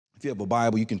If you have a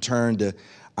Bible, you can turn to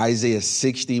Isaiah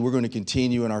 60. We're going to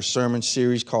continue in our sermon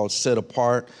series called Set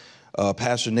Apart.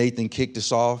 Pastor Nathan kicked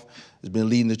us off. He's been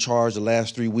leading the charge the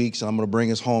last 3 weeks, and I'm going to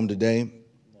bring us home today.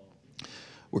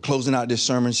 We're closing out this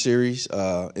sermon series.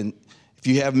 And if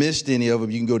you have missed any of them,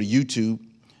 you can go to YouTube,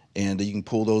 and you can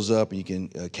pull those up, and you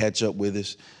can catch up with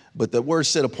us. But the word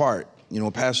set apart,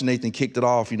 Pastor Nathan kicked it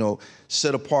off,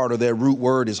 set apart, or that root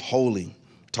word is holy.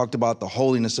 Talked about the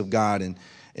holiness of God and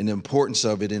the importance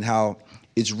of it and how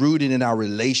it's rooted in our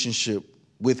relationship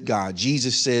with God.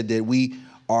 Jesus said that we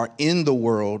are in the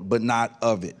world, but not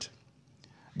of it.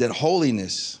 That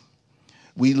holiness,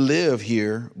 we live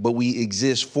here, but we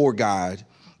exist for God,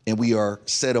 and we are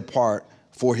set apart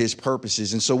for his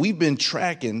purposes. And so we've been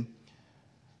tracking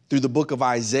through the book of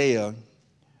Isaiah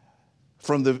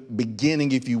from the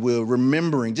beginning, if you will,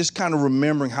 remembering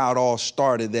how it all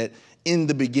started, that in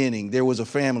the beginning, there was a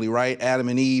family, right? Adam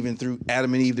and Eve, and through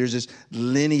Adam and Eve, there's this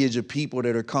lineage of people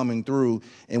that are coming through.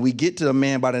 And we get to a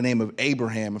man by the name of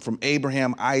Abraham. And from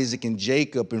Abraham, Isaac, and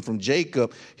Jacob. And from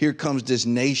Jacob, here comes this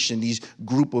nation, these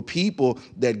group of people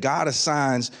that God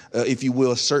assigns, if you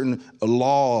will, certain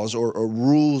laws or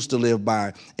rules to live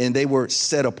by. And they were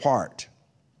set apart.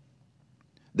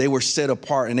 They were set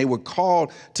apart, and they were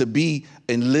called to be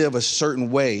and live a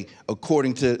certain way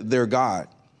according to their God.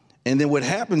 And then what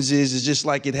happens is just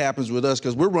like it happens with us,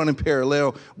 because we're running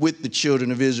parallel with the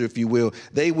children of Israel, if you will.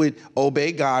 They would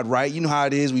obey God, right? You know how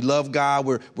it is. We love God.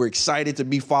 We're excited to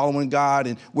be following God,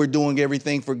 and we're doing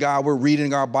everything for God. We're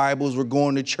reading our Bibles. We're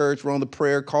going to church. We're on the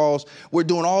prayer calls. We're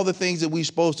doing all the things that we're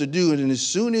supposed to do. And then as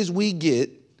soon as we get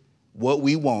what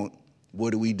we want, what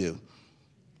do?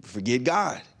 Forget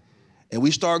God. And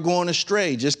we start going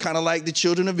astray, just kind of like the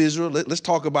children of Israel. Let's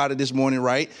talk about it this morning,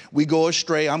 right? We go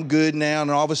astray. I'm good now. And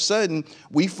all of a sudden,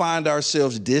 we find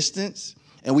ourselves distant,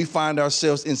 and we find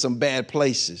ourselves in some bad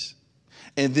places.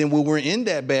 And then when we're in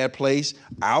that bad place,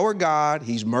 our God,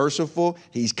 he's merciful,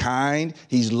 he's kind,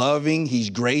 he's loving, he's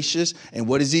gracious. And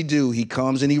what does he do? He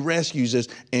comes and he rescues us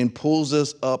and pulls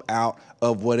us up out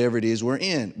of whatever it is we're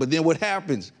in. But then what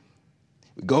happens?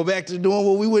 We go back to doing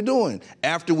what we were doing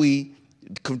after we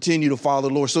continue to follow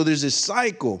the Lord. So there's this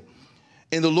cycle,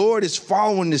 and the Lord is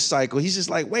following this cycle. He's just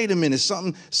like, wait a minute,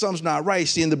 something's not right.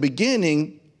 See, in the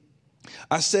beginning,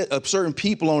 I set up certain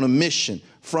people on a mission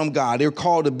from God. They're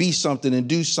called to be something and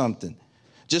do something.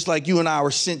 Just like you and I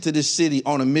were sent to this city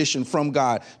on a mission from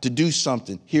God to do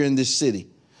something here in this city.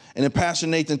 And then Pastor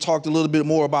Nathan talked a little bit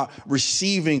more about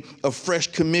receiving a fresh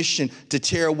commission to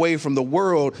tear away from the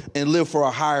world and live for a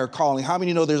higher calling. How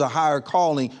many know there's a higher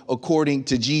calling according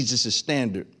to Jesus'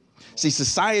 standard? See,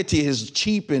 society has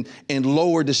cheapened and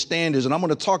lowered the standards. And I'm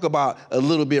going to talk about a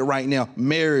little bit right now.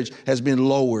 Marriage has been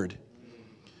lowered.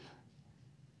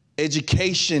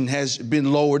 Education has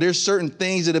been lowered. There's certain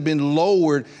things that have been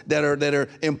lowered that are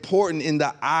important in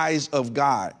the eyes of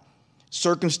God.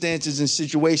 Circumstances and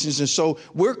situations. And so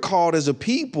we're called as a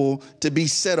people to be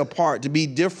set apart, to be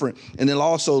different. And then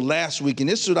also last week, and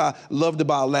this is what I loved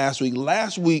about last week.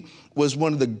 Last week was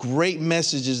one of the great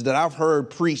messages that I've heard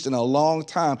preached in a long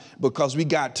time, because we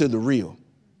got to the real.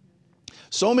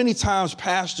 So many times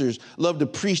pastors love to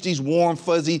preach these warm,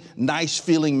 fuzzy, nice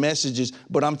feeling messages.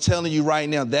 But I'm telling you right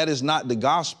now, that is not the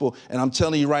gospel. And I'm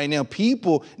telling you right now,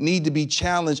 people need to be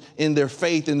challenged in their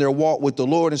faith and their walk with the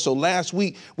Lord. And so last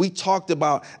week, we talked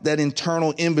about that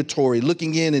internal inventory,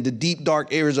 looking in the deep,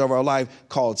 dark areas of our life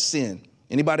called sin.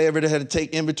 Anybody ever had to take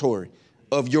inventory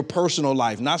of your personal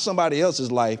life, not somebody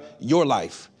else's life, your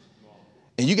life?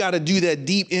 And you got to do that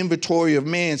deep inventory of,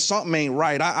 man, something ain't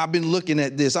right. I've been looking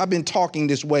at this. I've been talking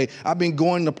this way. I've been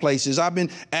going to places. I've been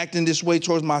acting this way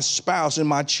towards my spouse and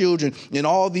my children and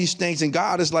all these things. And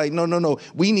God is like, no.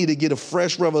 We need to get a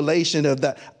fresh revelation of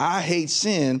that. I hate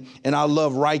sin and I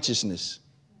love righteousness.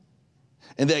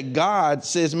 And that God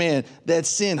says, man, that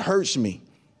sin hurts me.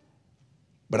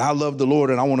 But I love the Lord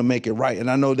and I want to make it right.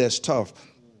 And I know that's tough.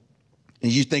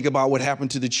 And you think about what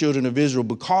happened to the children of Israel.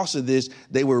 Because of this,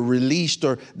 they were released,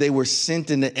 or they were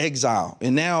sent into exile.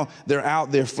 And now they're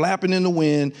out there flapping in the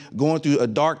wind, going through a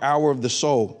dark hour of the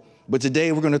soul. But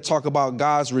today we're going to talk about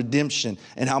God's redemption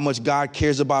and how much God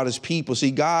cares about his people.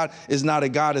 See, God is not a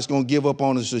God that's going to give up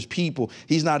on his people.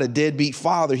 He's not a deadbeat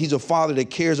father. He's a father that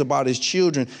cares about his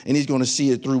children, and he's going to see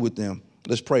it through with them.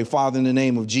 Let's pray. Father, in the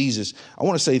name of Jesus, I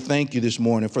want to say thank you this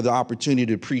morning for the opportunity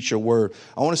to preach your word.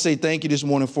 I want to say thank you this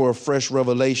morning for a fresh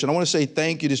revelation. I want to say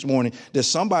thank you this morning that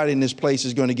somebody in this place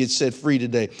is going to get set free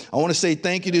today. I want to say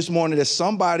thank you this morning that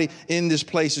somebody in this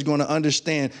place is going to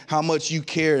understand how much you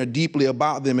care deeply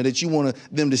about them and that you want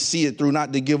them to see it through,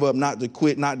 not to give up, not to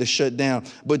quit, not to shut down,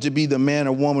 but to be the man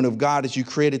or woman of God that you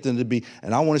created them to be.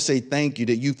 And I want to say thank you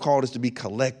that you've called us to be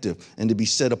collective and to be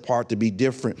set apart, to be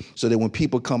different, so that when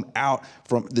people come out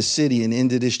from the city and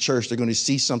into this church, they're going to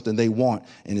see something they want,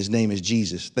 and his name is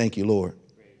Jesus. Thank you, Lord.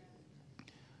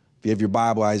 If you have your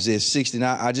Bible, Isaiah 60.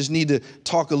 Now, I just need to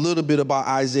talk a little bit about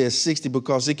Isaiah 60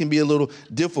 because it can be a little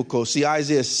difficult. See,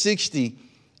 Isaiah 60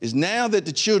 is now that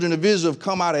the children of Israel have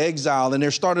come out of exile and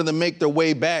they're starting to make their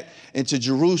way back into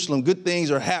Jerusalem. Good things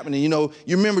are happening. You know,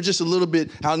 you remember just a little bit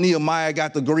how Nehemiah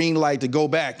got the green light to go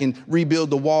back and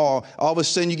rebuild the wall. All of a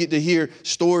sudden you get to hear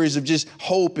stories of just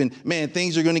hope and, man,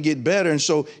 things are going to get better. And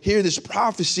so here this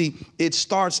prophecy, it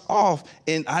starts off,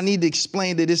 and I need to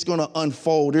explain that it's going to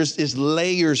unfold. There's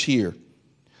layers here.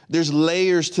 There's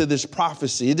layers to this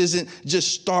prophecy. It doesn't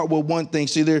just start with one thing.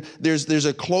 See, there's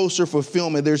a closer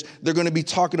fulfillment. They're going to be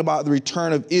talking about the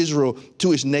return of Israel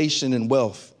to its nation and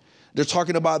wealth. They're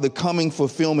talking about the coming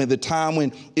fulfillment, the time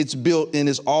when it's built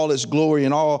in all its glory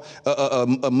and all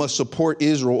must support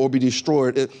Israel or be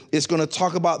destroyed. It's going to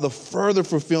talk about the further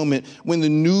fulfillment when the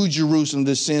new Jerusalem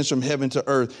descends from heaven to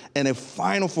earth, and a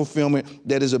final fulfillment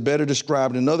that is better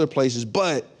described in other places,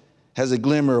 but has a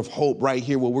glimmer of hope right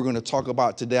here, what we're going to talk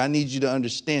about today. I need you to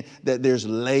understand that there's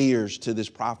layers to this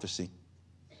prophecy.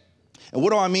 And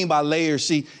what do I mean by layers?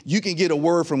 See, you can get a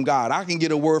word from God. I can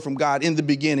get a word from God in the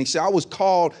beginning. See, I was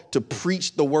called to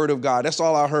preach the word of God. That's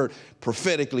all I heard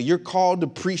prophetically. You're called to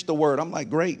preach the word. I'm like,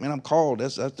 great, man, I'm called.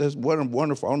 That's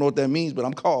wonderful. I don't know what that means, but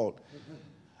I'm called.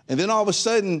 And then all of a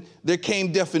sudden, there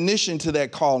came definition to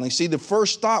that calling. See, the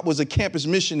first stop was a campus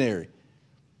missionary.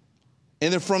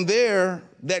 And then from there,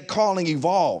 that calling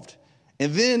evolved.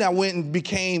 And then I went and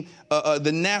became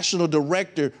the national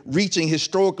director, reaching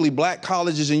historically black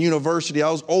colleges and universities.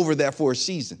 I was over that for a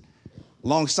season,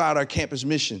 alongside our campus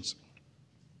missions.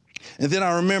 And then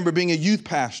I remember being a youth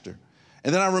pastor.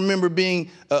 And then I remember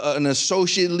being an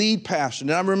associate lead pastor.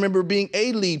 And then I remember being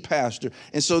a lead pastor.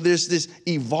 And so there's this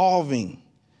evolving.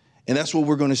 And that's what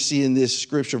we're going to see in this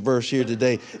scripture verse here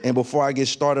today. And before I get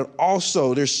started,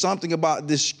 also, there's something about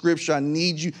this scripture I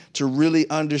need you to really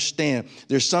understand.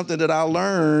 There's something that I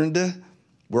learned.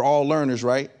 We're all learners,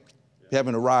 right? You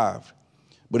haven't arrived.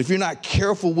 But if you're not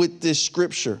careful with this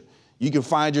scripture, you can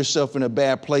find yourself in a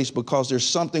bad place, because there's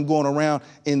something going around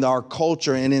in our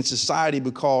culture and in society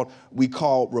we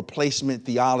call replacement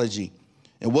theology.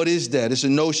 And what is that? It's a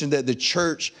notion that the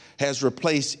church has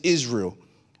replaced Israel.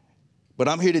 But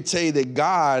I'm here to tell you that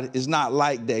God is not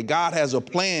like that. God has a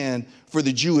plan for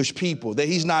the Jewish people, that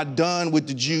he's not done with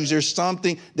the Jews. There's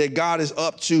something that God is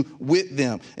up to with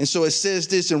them. And so it says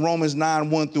this in Romans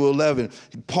 9, 1 through 11.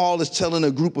 Paul is telling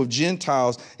a group of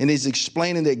Gentiles, and he's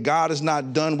explaining that God is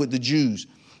not done with the Jews.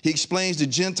 He explains the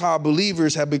Gentile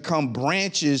believers have become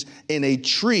branches in a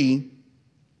tree,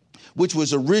 which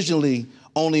was originally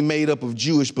only made up of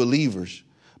Jewish believers.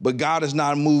 But God has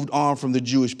not moved on from the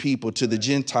Jewish people to the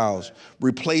Gentiles,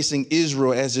 replacing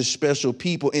Israel as his special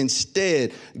people.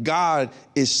 Instead, God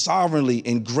is sovereignly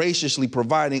and graciously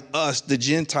providing us, the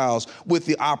Gentiles, with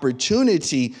the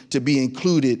opportunity to be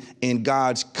included in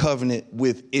God's covenant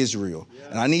with Israel.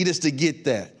 And I need us to get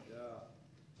that.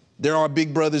 There are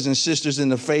big brothers and sisters in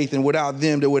the faith, and without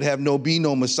them, there would be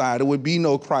no Messiah. There would be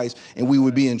no Christ, and we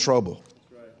would be in trouble.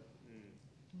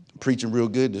 I'm preaching real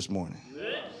good this morning.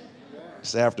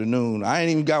 This afternoon. I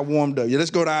ain't even got warmed up. Let's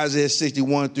go to Isaiah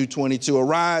 61 through 22.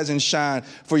 Arise and shine,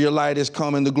 for your light is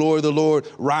come, and the glory of the Lord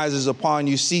rises upon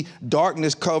you. See,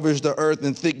 darkness covers the earth,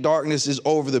 and thick darkness is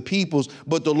over the peoples,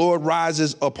 but the Lord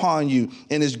rises upon you,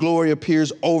 and his glory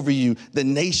appears over you. The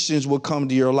nations will come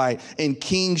to your light, and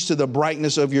kings to the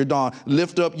brightness of your dawn.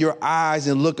 Lift up your eyes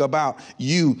and look about.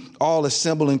 You all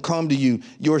assemble and come to you,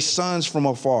 your sons from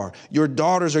afar. Your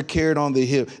daughters are carried on the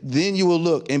hip. Then you will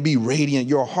look and be radiant.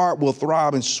 Your heart will thrive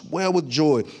and swell with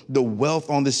joy. The wealth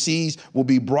on the seas will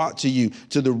be brought to you.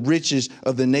 To the riches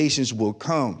of the nations will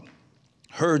come.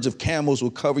 Herds of camels will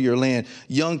cover your land.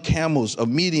 Young camels of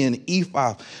Midian,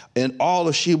 Ephah, and all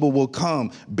of Sheba will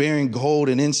come, bearing gold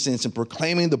and incense and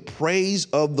proclaiming the praise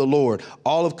of the Lord.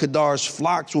 All of Kedar's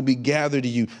flocks will be gathered to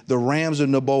you. The rams of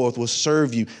Nebaioth will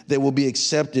serve you. They will be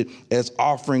accepted as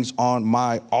offerings on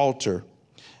my altar.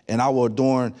 and I will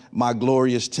adorn my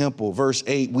glorious temple. Verse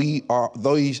 8, we are,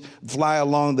 though ye fly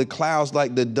along the clouds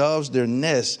like the doves their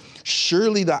nests,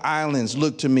 surely the islands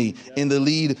look to me in the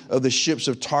lead of the ships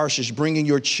of Tarshish, bringing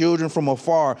your children from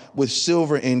afar with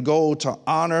silver and gold to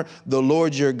honor the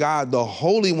Lord your God, the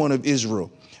Holy One of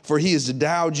Israel. For he has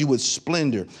endowed you with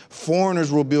splendor.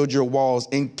 Foreigners will build your walls,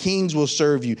 and kings will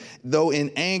serve you. Though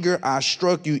in anger I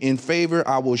struck you, in favor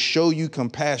I will show you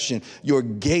compassion. Your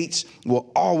gates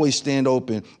will always stand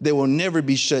open. They will never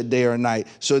be shut day or night,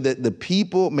 so that the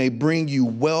people may bring you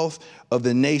wealth of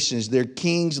the nations, their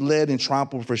kings led in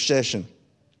triumphal procession.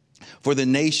 For the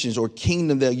nations or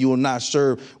kingdom that you will not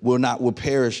serve will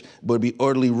perish, but be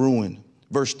utterly ruined.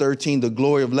 Verse 13, the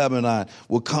glory of Lebanon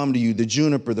will come to you, the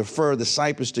juniper, the fir, the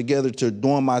cypress together to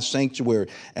adorn my sanctuary,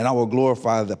 and I will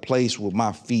glorify the place with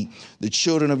my feet. The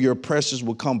children of your oppressors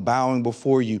will come bowing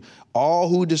before you. All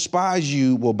who despise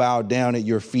you will bow down at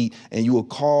your feet, and you will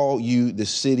call you the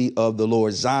city of the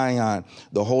Lord, Zion,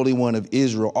 the Holy One of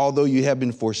Israel. Although you have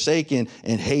been forsaken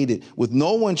and hated, with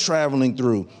no one traveling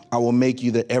through, I will make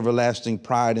you the everlasting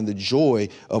pride and the joy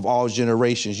of all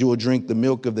generations. You will drink the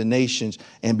milk of the nations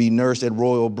and be nursed at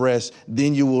royal breasts.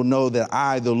 Then you will know that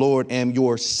I, the Lord, am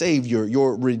your Savior,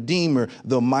 your Redeemer,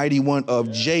 the mighty one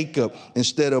of Jacob.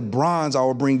 Instead of bronze, I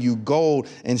will bring you gold.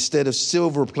 Instead of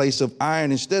silver, place of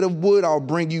iron. Instead of wood, I'll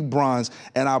bring you bronze,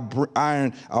 and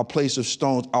iron I'll place of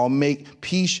stones. I'll make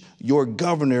peace your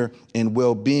governor and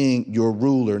well-being your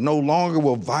ruler. No longer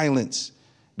will violence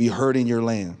be heard in your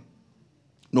land,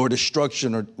 nor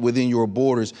destruction or within your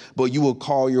borders, but you will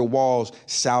call your walls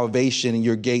salvation and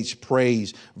your gates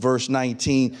praise. Verse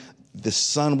 19, the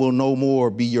sun will no more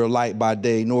be your light by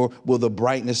day, nor will the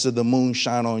brightness of the moon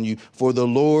shine on you. For the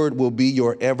Lord will be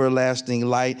your everlasting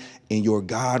light, and your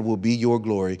God will be your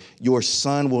glory. Your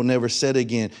sun will never set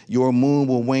again. Your moon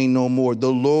will wane no more.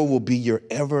 The Lord will be your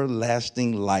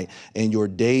everlasting light, and your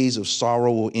days of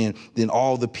sorrow will end. Then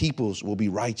all the peoples will be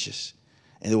righteous,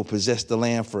 and they will possess the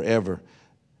land forever.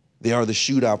 They are the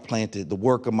shoot I've planted, the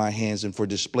work of my hands, and for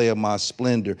display of my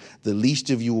splendor. The least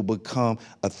of you will become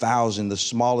 1,000, the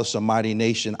smallest a mighty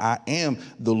nation. I am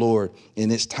the Lord. In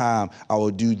this time, I will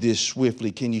do this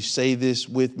swiftly. Can you say this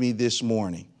with me this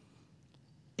morning?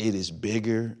 It is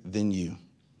bigger than you.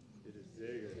 It is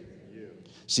bigger than you.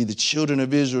 See, the children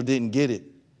of Israel didn't get it.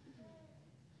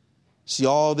 See,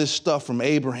 all this stuff from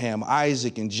Abraham,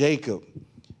 Isaac, and Jacob,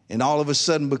 and all of a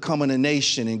sudden becoming a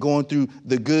nation and going through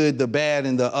the good, the bad,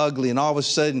 and the ugly. And all of a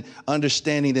sudden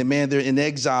understanding that, man, they're in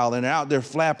exile and they're out there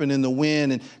flapping in the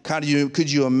wind. And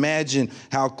could you imagine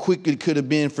how quick it could have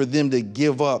been for them to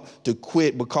give up, to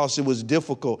quit, because it was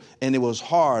difficult and it was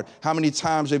hard? How many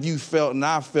times have you felt, and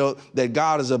I felt, that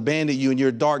God has abandoned you in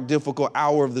your dark, difficult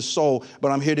hour of the soul?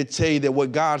 But I'm here to tell you that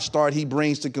what God started, he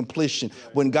brings to completion.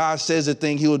 When God says a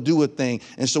thing, he'll do a thing.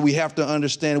 And so we have to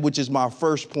understand, which is my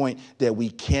first point, that we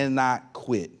cannot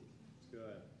quit.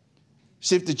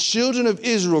 See, if the children of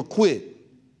Israel quit,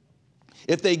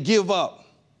 if they give up,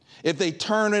 if they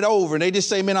turn it over and they just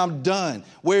say, man, I'm done.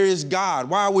 Where is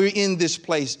God? Why are we in this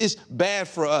place? It's bad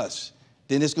for us.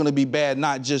 Then it's going to be bad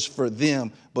not just for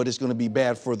them, but it's going to be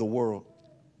bad for the world.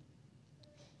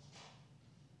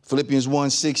 Philippians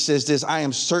 1:6 says this, I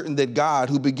am certain that God,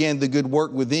 who began the good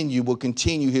work within you, will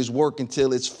continue his work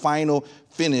until it's final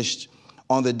finished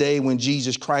on the day when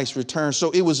Jesus Christ returns.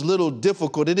 So it was a little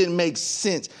difficult. It didn't make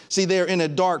sense. See, they're in a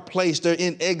dark place. They're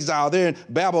in exile. They're in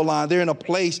Babylon. They're in a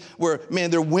place where, man,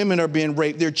 their women are being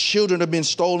raped. Their children have been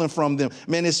stolen from them.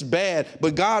 Man, it's bad.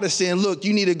 But God is saying, look,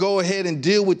 you need to go ahead and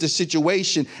deal with the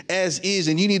situation as is.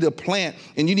 And you need to plant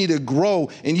and you need to grow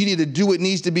and you need to do what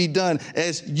needs to be done.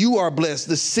 As you are blessed,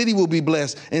 the city will be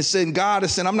blessed. And saying, God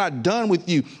is saying, I'm not done with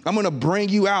you. I'm going to bring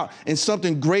you out and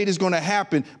something great is going to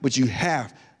happen. But you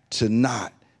have to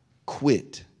not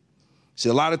quit. See,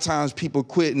 a lot of times people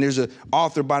quit, and there's an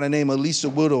author by the name of Lisa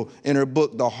Whittle in her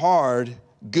book, The Hard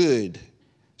Good.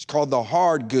 It's called The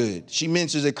Hard Good. She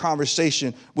mentions a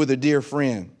conversation with a dear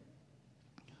friend.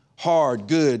 Hard,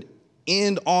 good,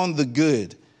 end on the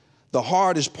good. The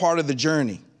hard is part of the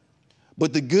journey,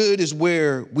 but the good is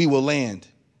where we will land.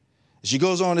 She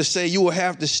goes on to say, you will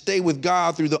have to stay with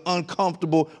God through the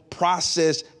uncomfortable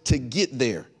process to get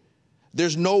there.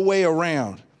 There's no way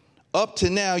around. Up to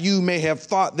now, you may have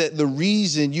thought that the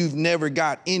reason you've never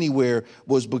got anywhere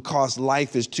was because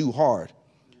life is too hard.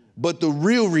 But the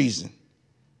real reason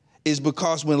is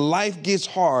because when life gets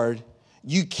hard,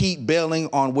 you keep bailing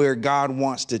on where God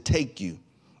wants to take you,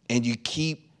 and you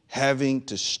keep having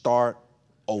to start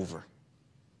over.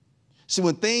 See,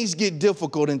 when things get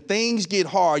difficult and things get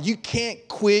hard, you can't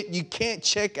quit. You can't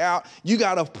check out. You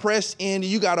got to press in.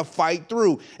 You got to fight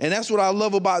through. And that's what I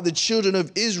love about the children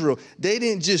of Israel. They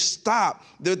didn't just stop.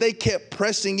 They kept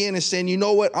pressing in and saying, you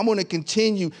know what? I'm going to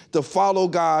continue to follow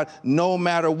God no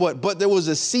matter what. But there was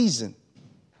a season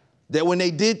that when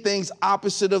they did things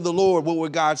opposite of the Lord, what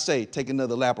would God say? Take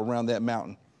another lap around that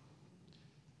mountain.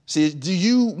 See, do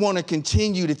you want to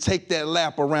continue to take that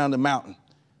lap around the mountain?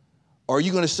 Or are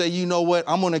you going to say, you know what,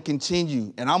 I'm going to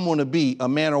continue and I'm going to be a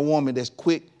man or woman that's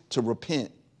quick to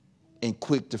repent and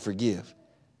quick to forgive?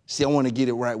 See, I want to get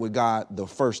it right with God the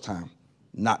first time,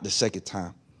 not the second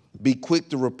time. Be quick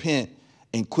to repent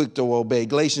and quick to obey.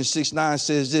 Galatians 6:9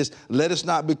 says this, let us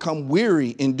not become weary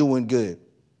in doing good.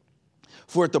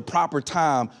 For at the proper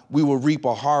time, we will reap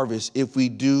a harvest if we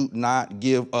do not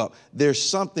give up. There's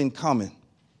something coming.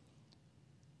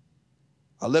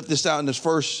 I left this out in this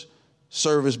first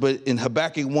service, but in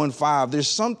Habakkuk 1:5, there's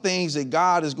some things that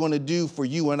God is going to do for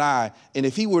you and I. And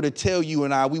if he were to tell you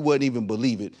and I, we wouldn't even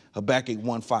believe it. Habakkuk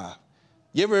 1:5.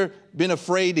 You ever been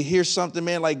afraid to hear something,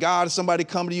 man, like God, somebody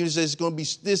come to you and says,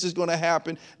 this is going to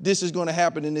happen,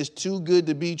 and it's too good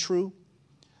to be true?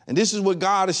 And this is what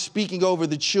God is speaking over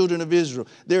the children of Israel.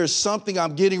 There is something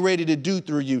I'm getting ready to do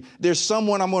through you. There's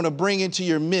someone I'm going to bring into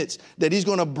your midst that he's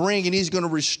going to bring, and he's going to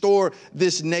restore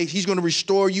this nation. He's going to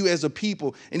restore you as a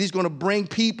people, and he's going to bring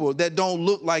people that don't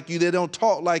look like you, that don't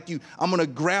talk like you. I'm going to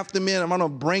graft them in. I'm going to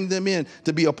bring them in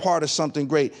to be a part of something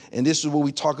great. And this is what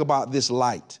we talk about, this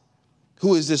light.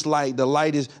 Who is this light? The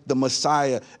light is the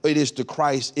Messiah. It is the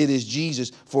Christ. It is Jesus.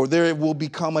 For there will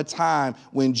become a time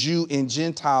when Jew and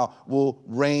Gentile will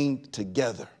reign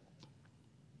together.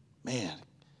 Man,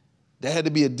 that had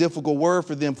to be a difficult word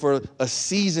for them for a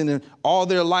season. And all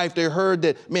their life they heard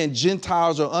that, man,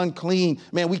 Gentiles are unclean.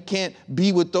 Man, we can't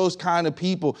be with those kind of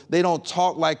people. They don't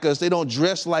talk like us. They don't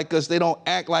dress like us. They don't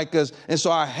act like us. And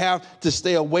so I have to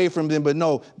stay away from them. But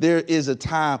no, there is a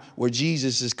time where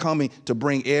Jesus is coming to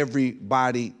bring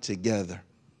everybody together.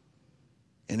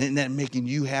 And isn't that making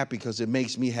you happy? Because it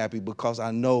makes me happy, because I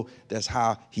know that's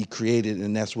how he created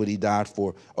and that's what he died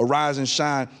for. Arise and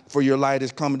shine, for your light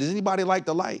is coming. Does anybody like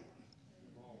the light?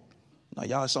 Now,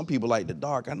 y'all, some people like the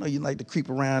dark. I know you like to creep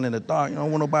around in the dark. You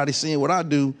don't want nobody seeing what I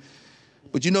do.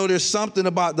 But you know, there's something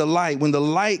about the light. When the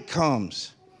light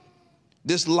comes,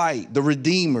 this light, the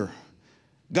Redeemer,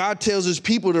 God tells his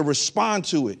people to respond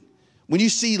to it. When you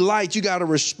see light, you got to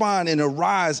respond and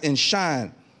arise and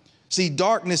shine. See,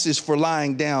 darkness is for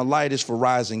lying down. Light is for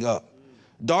rising up.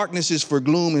 Darkness is for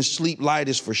gloom and sleep. Light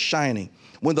is for shining.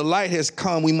 When the light has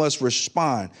come, we must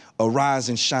respond. Arise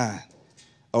and shine.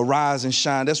 Arise and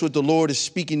shine. That's what the Lord is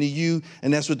speaking to you,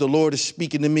 and that's what the Lord is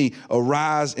speaking to me.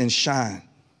 Arise and shine.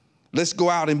 Let's go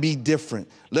out and be different.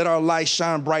 Let our light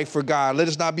shine bright for God. Let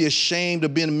us not be ashamed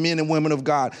of being men and women of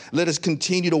God. Let us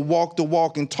continue to walk the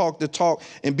walk and talk the talk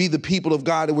and be the people of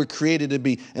God that we're created to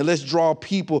be. And let's draw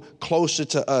people closer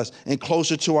to us and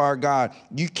closer to our God.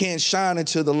 You can't shine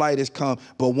until the light has come,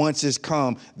 but once it's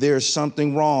come, there's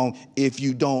something wrong if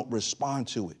you don't respond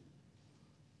to it.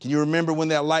 Can you remember when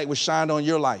that light was shined on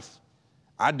your life?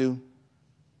 I do.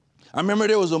 I remember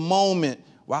there was a moment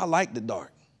where I liked the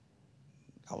dark.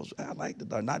 I like the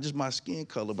dark, not just my skin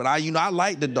color, but I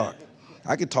like the dark.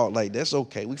 I can talk like that's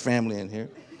okay. We family in here.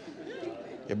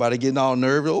 Everybody getting all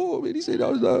nervous. Oh, man, he said,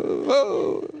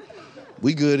 oh.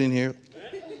 We good in here.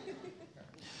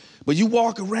 But you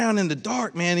walk around in the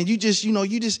dark, man, and you just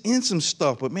in some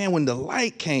stuff. But man, when the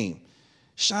light came,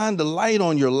 shine the light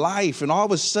on your life, and all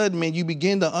of a sudden, man, you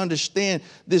begin to understand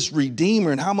this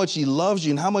Redeemer and how much he loves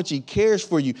you and how much he cares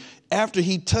for you. After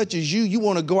he touches you, you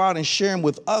want to go out and share him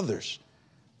with others.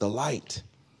 The light,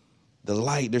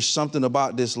 there's something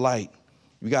about this light.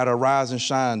 You got to arise and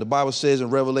shine. The Bible says in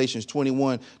Revelations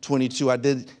 21:22, I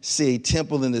did see a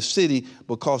temple in the city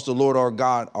because the Lord our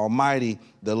God Almighty,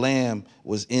 the Lamb,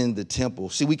 was in the temple.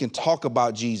 See, we can talk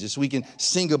about Jesus. We can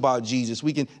sing about Jesus.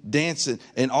 We can dance it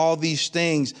and all these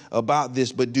things about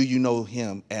this. But do you know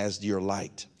him as your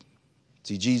light?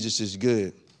 See, Jesus is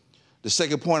good. The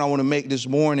second point I want to make this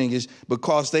morning is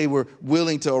because they were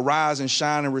willing to arise and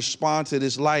shine and respond to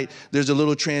this light, there's a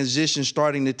little transition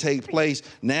starting to take place.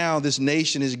 Now this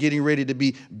nation is getting ready to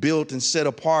be built and set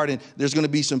apart, and there's going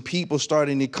to be some people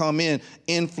starting to come in,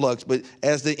 influx. But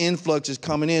as the influx is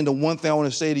coming in, the one thing I want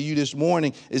to say to you this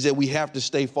morning is that we have to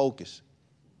stay focused.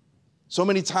 So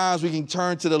many times we can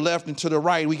turn to the left and to the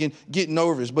right. We can get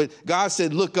nervous, but God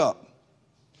said, look up.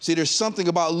 See, there's something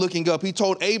about looking up. He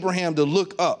told Abraham to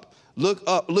look up. Look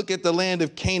up, look at the land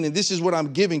of Canaan. This is what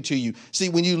I'm giving to you. See,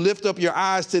 when you lift up your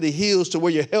eyes to the hills to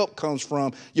where your help comes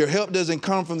from, your help doesn't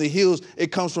come from the hills.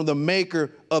 It comes from the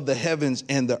maker of the heavens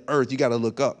and the earth. You got to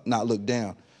look up, not look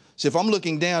down. See, if I'm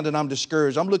looking down, then I'm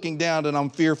discouraged. I'm looking down, then I'm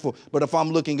fearful. But if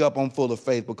I'm looking up, I'm full of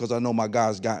faith because I know my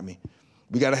God's got me.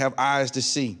 We got to have eyes to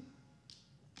see.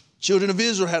 Children of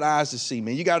Israel had eyes to see,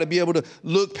 man. You got to be able to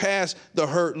look past the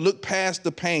hurt, look past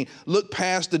the pain, look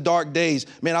past the dark days.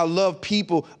 Man, I love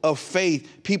people of faith,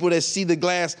 people that see the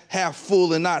glass half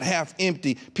full and not half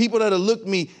empty, people that'll look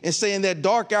me and say in that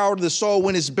dark hour of the soul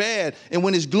when it's bad and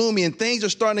when it's gloomy and things are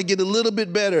starting to get a little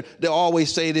bit better, they'll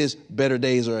always say this: better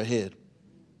days are ahead.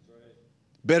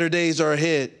 Better days are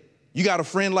ahead. You got a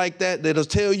friend like that that'll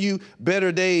tell you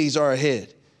better days are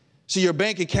ahead. See, your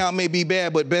bank account may be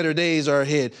bad, but better days are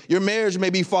ahead. Your marriage may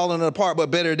be falling apart,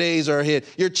 but better days are ahead.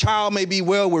 Your child may be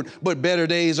wayward, but better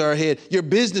days are ahead. Your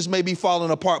business may be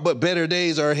falling apart, but better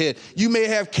days are ahead. You may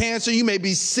have cancer. You may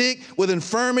be sick with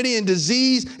infirmity and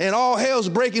disease, and all hell's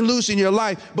breaking loose in your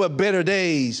life, but better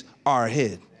days are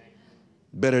ahead.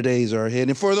 Better days are ahead.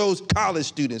 And for those college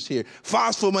students here,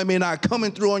 phosphor may not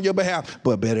coming through on your behalf,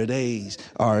 but better days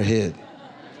are ahead.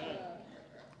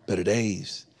 Better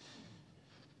days.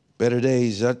 Better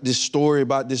days. This story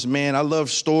about this man, I love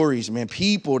stories, man.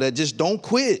 People that just don't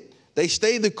quit. They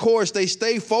stay the course. They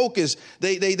stay focused.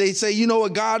 They say, you know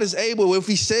what, God is able. If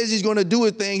he says he's going to do a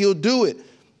thing, he'll do it.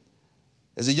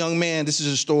 As a young man, this is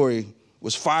a story,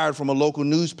 was fired from a local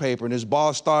newspaper, and his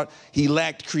boss thought he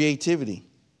lacked creativity.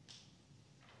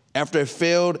 After a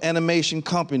failed animation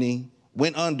company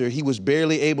went under, he was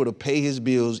barely able to pay his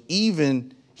bills.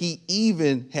 He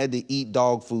even had to eat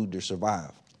dog food to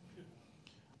survive.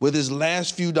 With his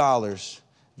last few dollars,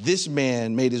 this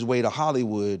man made his way to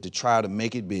Hollywood to try to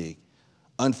make it big.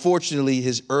 Unfortunately,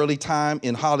 his early time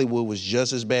in Hollywood was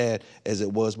just as bad as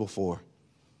it was before.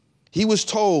 He was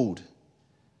told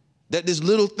that this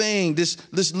little thing, this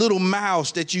little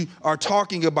mouse that you are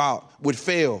talking about would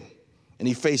fail. And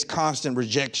he faced constant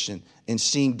rejection and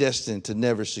seemed destined to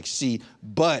never succeed.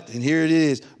 But, and here it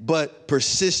is, but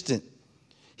persistent.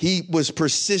 He was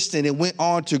persistent and went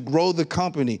on to grow the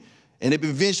company. And it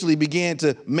eventually began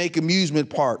to make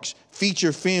amusement parks,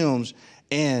 feature films,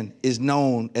 and is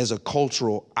known as a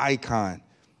cultural icon.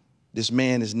 This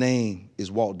man, his name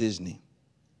is Walt Disney.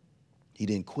 He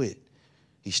didn't quit.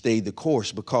 He stayed the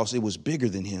course because it was bigger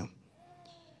than him.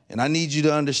 And I need you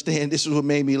to understand, this is what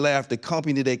made me laugh. The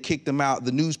company that kicked him out,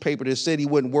 the newspaper that said he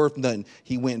wasn't worth nothing,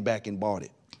 he went back and bought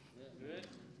it.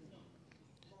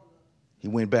 He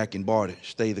went back and bought it.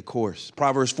 Stay the course.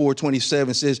 Proverbs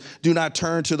 4:27 says, do not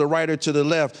turn to the right or to the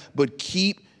left, but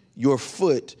keep your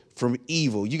foot from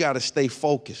evil. You got to stay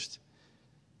focused.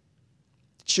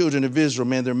 Children of Israel,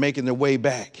 man, they're making their way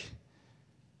back.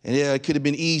 And yeah, it could have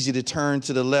been easy to turn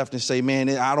to the left and say, man,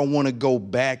 I don't want to go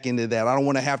back into that. I don't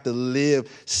want to have to live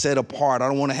set apart. I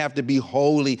don't want to have to be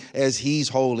holy as he's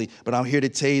holy. But I'm here to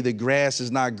tell you the grass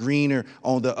is not greener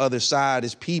on the other side.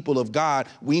 As people of God,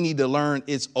 we need to learn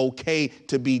it's okay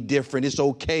to be different. It's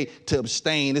okay to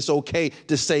abstain. It's okay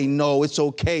to say no. It's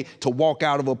okay to walk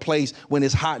out of a place when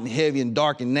it's hot and heavy and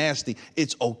dark and nasty.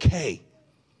 It's okay.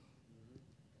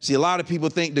 See, a lot of people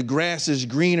think the grass is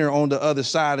greener on the other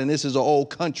side, and this is an old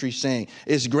country saying.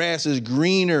 It's grass is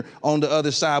greener on the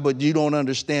other side, but you don't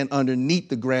understand underneath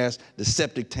the grass, the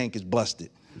septic tank is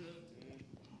busted.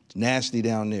 It's nasty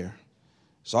down there.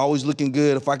 It's always looking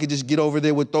good. If I could just get over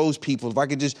there with those people, if I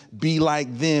could just be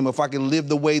like them, if I could live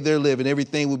the way they're living,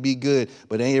 everything would be good.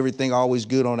 But ain't everything always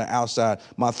good on the outside?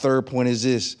 My third point is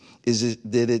this,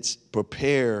 that it's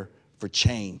prepare for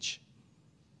change.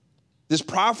 This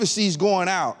prophecy is going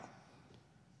out,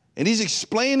 and he's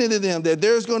explaining to them that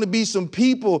there's going to be some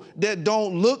people that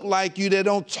don't look like you, that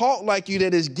don't talk like you,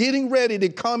 that is getting ready to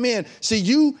come in. See,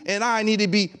 you and I need to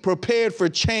be prepared for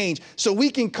change so we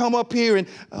can come up here and,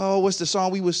 oh, what's the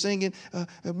song we were singing?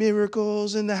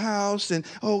 Miracles in the house, and,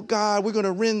 oh, God, we're going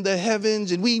to rend the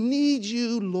heavens, and we need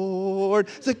you, Lord,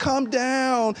 to come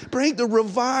down, bring the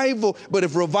revival. But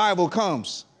if revival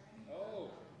comes,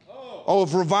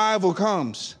 if revival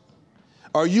comes,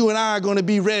 are you and I going to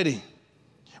be ready?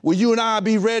 Will you and I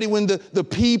be ready when the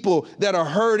people that are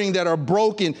hurting, that are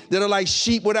broken, that are like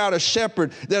sheep without a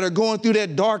shepherd, that are going through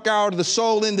that dark hour of the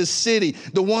soul in the city,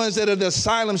 the ones that are the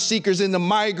asylum seekers and the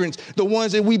migrants, the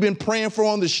ones that we've been praying for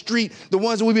on the street, the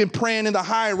ones that we've been praying in the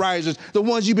high risers, the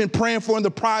ones you've been praying for in the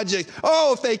projects.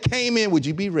 Oh, if they came in, would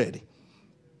you be ready?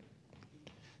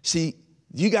 See,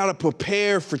 you got to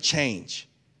prepare for change,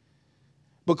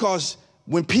 because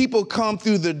when people come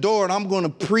through the door, and I'm going to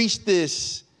preach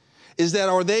this, is that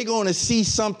are they going to see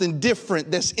something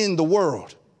different that's in the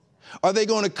world? Are they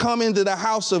going to come into the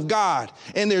house of God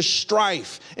and there's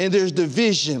strife and there's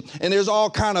division and there's all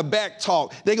kind of back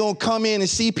talk? They're going to come in and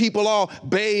see people all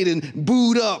bathed and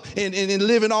booed up and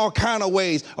live in all kind of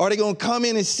ways. Are they going to come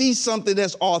in and see something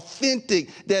that's authentic,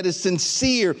 that is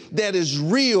sincere, that is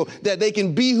real, that they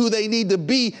can be who they need to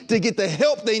be to get the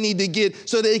help they need to get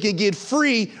so they can get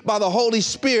free by the Holy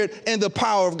Spirit and the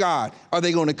power of God? Are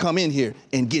they going to come in here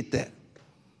and get that?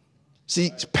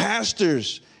 See,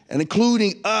 pastors, and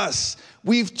including us,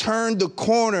 we've turned the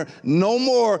corner. No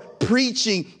more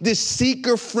preaching this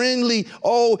seeker-friendly,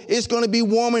 oh, it's going to be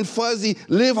warm and fuzzy,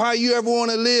 live how you ever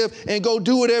want to live, and go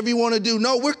do whatever you want to do.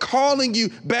 No, we're calling you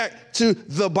back to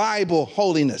the Bible,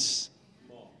 holiness.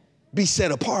 Be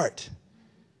set apart.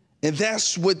 And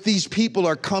that's what these people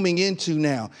are coming into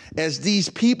now. As these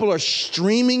people are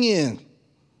streaming in,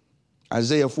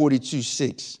 Isaiah 42,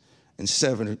 6 and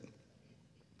 7.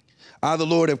 I, the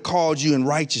Lord, have called you in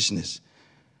righteousness.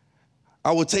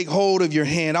 I will take hold of your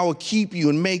hand. I will keep you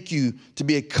and make you to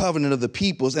be a covenant of the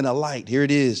peoples and a light. Here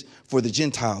it is for the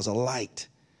Gentiles, a light.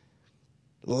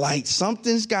 Light.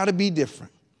 Something's got to be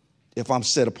different if I'm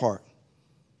set apart.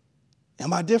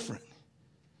 Am I different?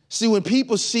 See, when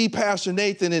people see Pastor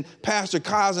Nathan and Pastor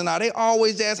Kaz and I, they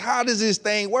always ask, how does this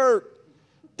thing work?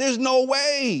 There's no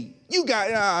way. You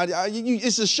got,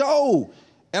 it's a show.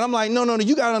 And I'm like, no,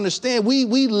 you got to understand, we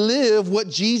live what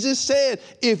Jesus said.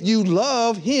 If you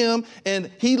love him and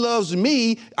he loves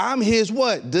me, I'm his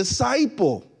what?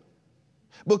 Disciple.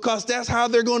 Because that's how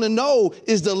they're going to know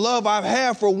is the love I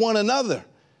have for one another.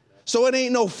 So it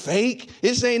ain't no fake.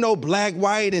 This ain't no black,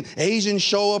 white, and Asian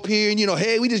show up here. And,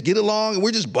 hey, we just get along and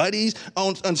we're just buddies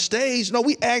on stage. No,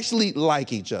 we actually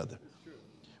like each other.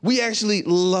 We actually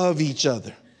love each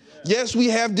other. Yes, we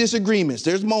have disagreements.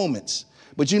 There's moments.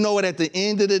 But you know what? At the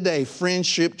end of the day,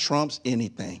 friendship trumps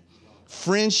anything.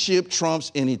 Friendship trumps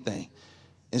anything.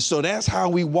 And so that's how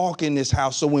we walk in this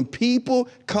house. So when people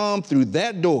come through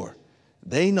that door,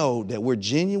 they know that we're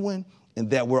genuine and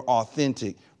that we're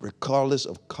authentic, regardless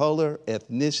of color,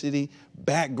 ethnicity,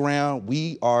 background.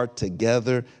 We are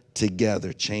together.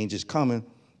 Change is coming.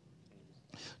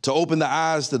 To open the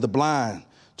eyes to the blind,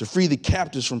 to free the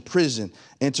captives from prison,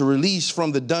 and to release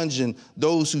from the dungeon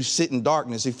those who sit in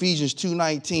darkness. Ephesians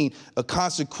 2:19,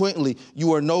 consequently,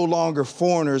 you are no longer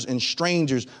foreigners and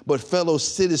strangers, but fellow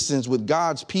citizens with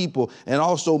God's people and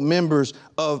also members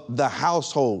of the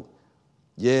household.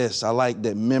 Yes, I like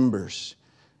that, members.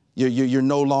 You're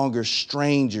no longer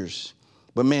strangers,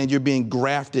 but man, you're being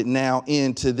grafted now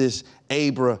into this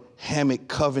Abrahamic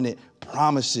covenant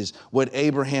promises. What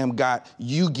Abraham got,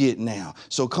 you get now.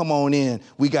 So come on in.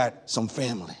 We got some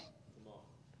family.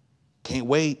 Can't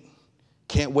wait.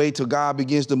 Can't wait till God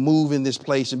begins to move in this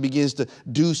place and begins to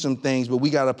do some things. But we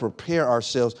got to prepare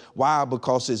ourselves. Why?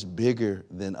 Because it's bigger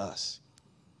than us.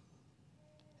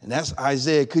 And that's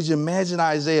Isaiah. Could you imagine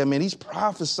Isaiah? Man, he's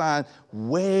prophesying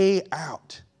way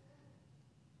out.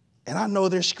 And I know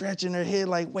they're scratching their head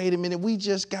like, wait a minute, we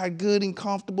just got good and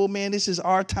comfortable, man. This is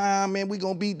our time, man. We're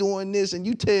going to be doing this. And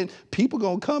you tell people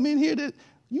going to come in here that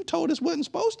you told us wasn't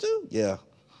supposed to? Yeah.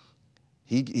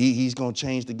 He's going to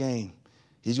change the game.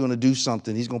 He's going to do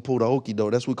something. He's going to pull the okie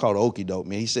doke. That's what we call the okie doke,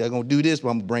 man. He said, I'm going to do this, but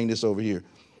I'm going to bring this over here.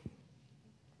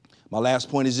 My last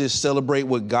point is this: celebrate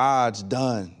what God's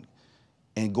done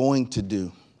and going to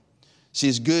do. See,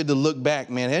 it's good to look back,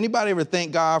 man. Anybody ever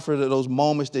thank God for those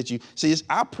moments that you see?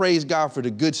 I praise God for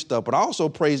the good stuff, but I also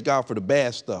praise God for the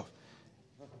bad stuff.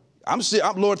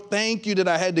 Lord, thank you that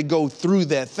I had to go through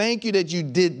that. Thank you that you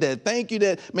did that. Thank you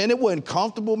that, man, it wasn't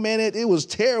comfortable, man. It was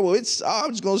terrible. I'm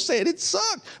just going to say it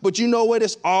sucked. But you know what?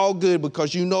 It's all good,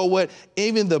 because you know what?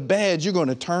 Even the bad, you're going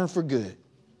to turn for good.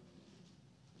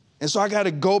 And so I got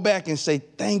to go back and say,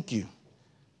 thank you.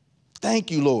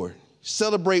 Thank you, Lord.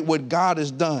 Celebrate what God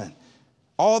has done.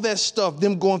 All that stuff,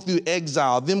 them going through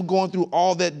exile, them going through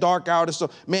all that dark outer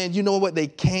stuff. Man, you know what? They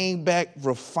came back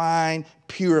refined,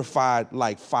 purified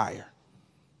like fire.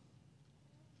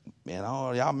 Man,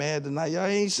 oh, y'all mad tonight? Y'all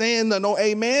ain't saying no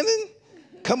amening?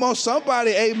 Come on, somebody,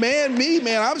 amen me,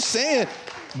 man. I'm saying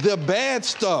the bad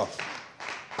stuff.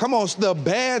 Come on, the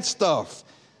bad stuff.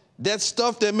 That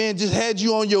stuff that, man, just had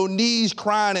you on your knees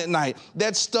crying at night.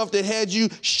 That stuff that had you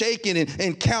shaking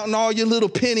and counting all your little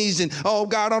pennies and, oh,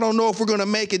 God, I don't know if we're going to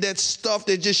make it. That stuff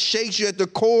that just shakes you at the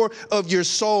core of your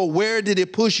soul. Where did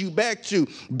it push you back to?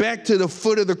 Back to the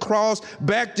foot of the cross,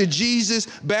 back to Jesus,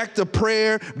 back to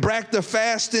prayer, back to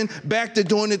fasting, back to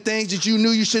doing the things that you knew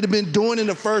you should have been doing in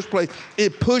the first place.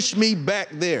 It pushed me back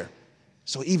there.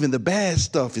 So even the bad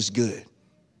stuff is good.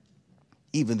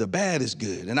 Even the bad is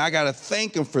good. And I got to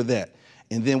thank him for that.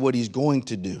 And then what he's going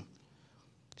to do.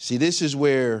 See, this is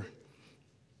where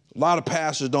A lot of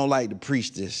pastors don't like to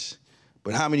preach this,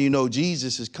 but how many of you know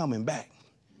Jesus is coming back?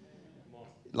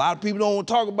 A lot of people don't want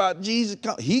to talk about Jesus.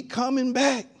 He coming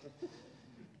back.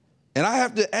 And I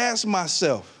have to ask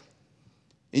myself,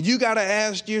 and you got to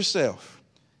ask yourself,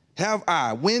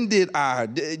 when did I,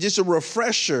 just a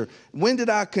refresher, when did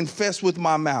I confess with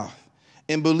my mouth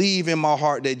and believe in my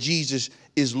heart that Jesus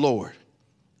is Lord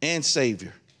and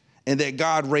Savior and that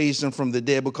God raised him from the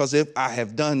dead? Because if I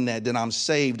have done that, then I'm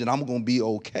saved and I'm going to be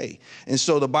okay. And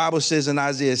so the Bible says in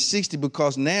Isaiah 60,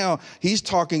 because now he's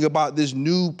talking about this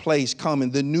new place coming,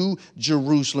 the new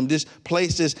Jerusalem, this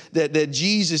place that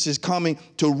Jesus is coming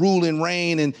to rule and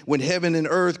reign. And when heaven and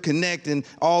earth connect and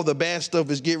all the bad stuff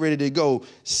is get ready to go,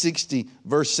 60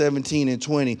 verse 17 and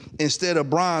 20, instead of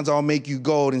bronze, I'll make you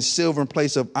gold, and silver in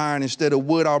place of iron. Instead of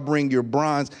wood, I'll bring your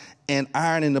bronze, and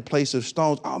iron in the place of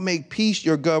stones. I'll make peace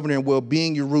your governor and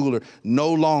well-being your ruler.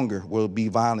 No longer will be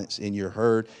violence in your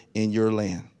herd, in your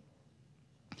land.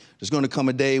 There's going to come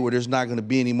a day where there's not going to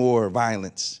be any more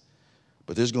violence,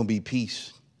 but there's going to be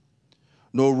peace.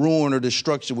 No ruin or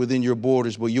destruction within your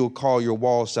borders, but you'll call your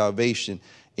wall salvation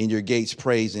and your gates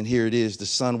praise. And here it is, the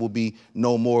sun will be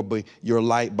no more but your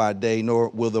light by day, nor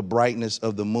will the brightness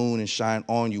of the moon and shine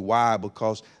on you. Why?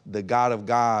 Because the God of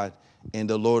God and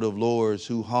the Lord of Lords,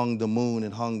 who hung the moon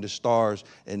and hung the stars,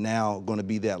 and now going to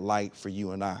be that light for you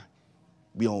and I.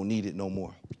 We don't need it no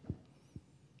more.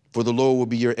 For the Lord will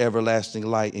be your everlasting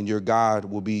light, and your God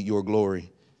will be your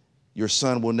glory. Your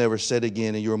sun will never set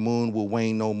again, and your moon will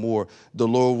wane no more. The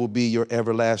Lord will be your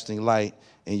everlasting light,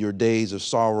 and your days of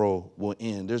sorrow will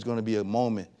end. There's going to be a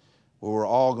moment where we're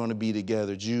all going to be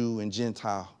together, Jew and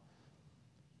Gentile,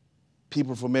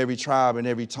 people from every tribe and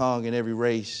every tongue and every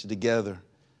race together,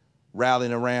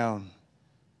 rallying around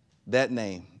that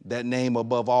name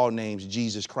above all names,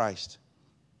 Jesus Christ.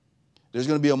 There's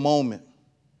going to be a moment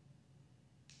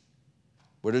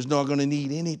where there's not going to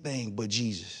need anything but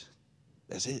Jesus.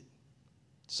 That's it.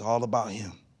 It's all about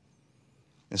him.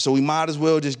 And so we might as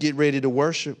well just get ready to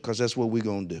worship, because that's what we're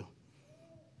going to do.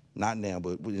 Not now,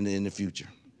 but in the future.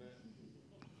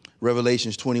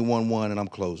 Revelations 21:1, and I'm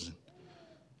closing.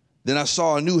 Then I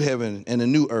saw a new heaven and a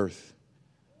new earth.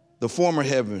 The former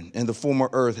heaven and the former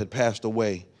earth had passed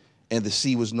away, and the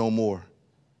sea was no more.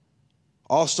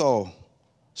 Also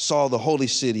saw the holy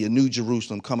city, a new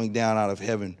Jerusalem, coming down out of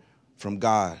heaven from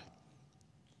God,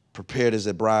 prepared as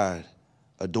a bride,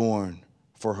 adorned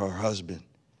for her husband.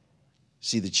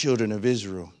 See, the children of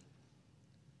Israel,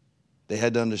 they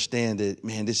had to understand that,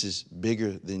 man, this is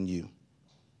bigger than you.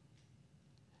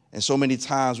 And so many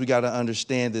times we got to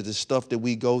understand that the stuff that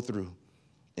we go through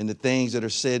and the things that are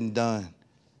said and done,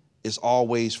 it's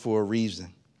always for a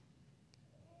reason.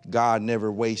 God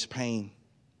never wastes pain.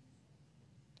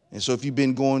 And so if you've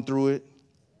been going through it,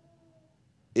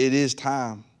 it is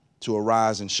time to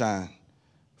arise and shine,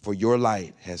 for your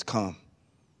light has come.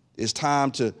 It's time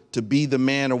to be the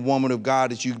man or woman of God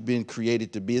that you've been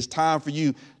created to be. It's time for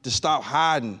you to stop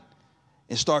hiding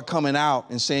and start coming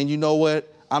out and saying, you know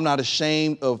what? I'm not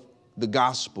ashamed of the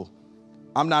gospel.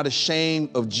 I'm not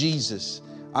ashamed of Jesus.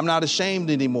 I'm not ashamed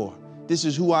anymore. This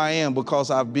is who I am, because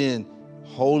I've been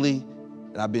holy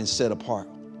and I've been set apart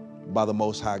by the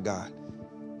Most High God.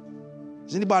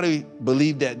 Does anybody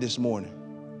believe that this morning?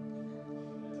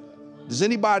 Does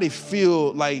anybody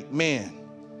feel like, man,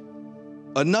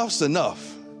 enough's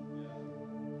enough?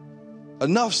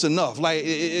 Enough's enough. Like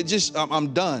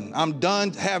I'm done. I'm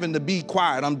done having to be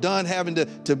quiet. I'm done having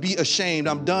to be ashamed.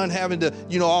 I'm done having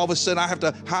to, all of a sudden I have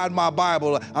to hide my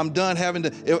Bible. I'm done having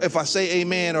to, if I say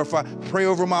amen or if I pray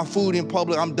over my food in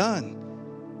public, I'm done.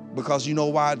 Because you know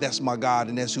why? That's my God,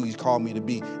 and that's who he's called me to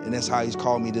be, and that's how he's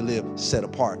called me to live, set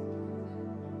apart.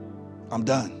 I'm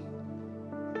done.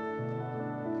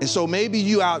 And so maybe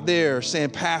you out there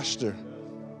saying, Pastor,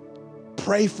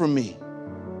 pray for me,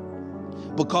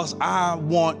 because I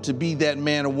want to be that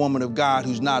man or woman of God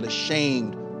who's not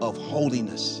ashamed of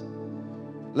holiness.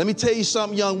 Let me tell you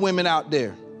something, young women out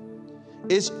there.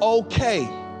 It's okay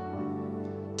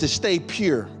to stay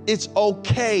pure. It's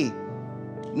okay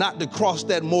not to cross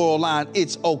that moral line.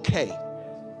 It's okay.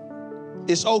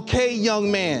 It's okay,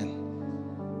 young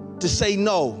man, to say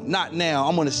no, not now.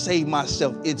 I'm going to save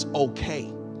myself. It's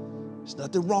okay. There's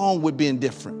nothing wrong with being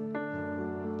different.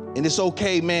 And it's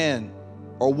okay, man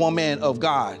or woman of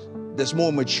God that's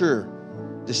more mature,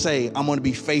 to say, I'm going to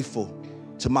be faithful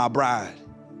to my bride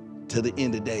to the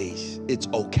end of days. It's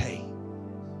okay.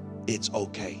 It's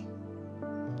okay.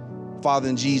 Father,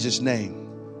 in Jesus' name,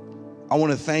 I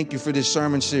want to thank you for this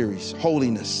sermon series,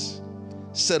 Holiness,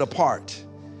 Set Apart.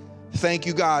 Thank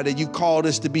you, God, that you called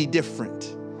us to be different,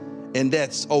 and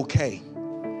that's okay.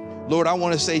 Lord, I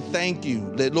want to say thank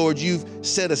you that, Lord, you've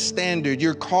set a standard.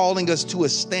 You're calling us to a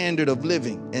standard of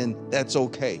living, and that's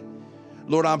okay.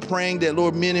 Lord, I'm praying that,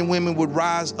 Lord, men and women would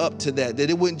rise up to that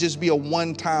it wouldn't just be a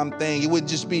one-time thing. It wouldn't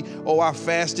just be, oh, I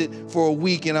fasted for a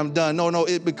week and I'm done. No,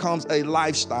 it becomes a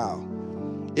lifestyle.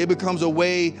 It becomes a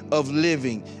way of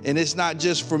living. And it's not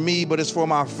just for me, but it's for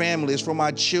my family. It's for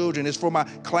my children. It's for my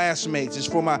classmates. It's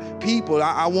for my people.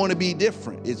 I want to be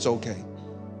different. It's okay.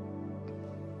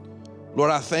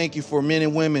 Lord, I thank you for men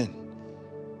and women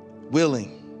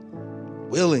willing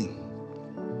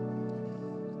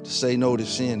to say no to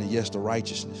sin and yes to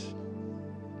righteousness.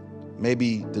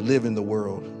 Maybe to live in the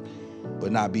world,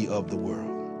 but not be of the world.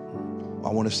 I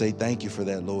want to say thank you for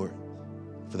that, Lord,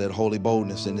 for that holy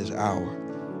boldness in this hour.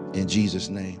 In Jesus'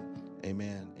 name,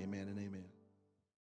 amen.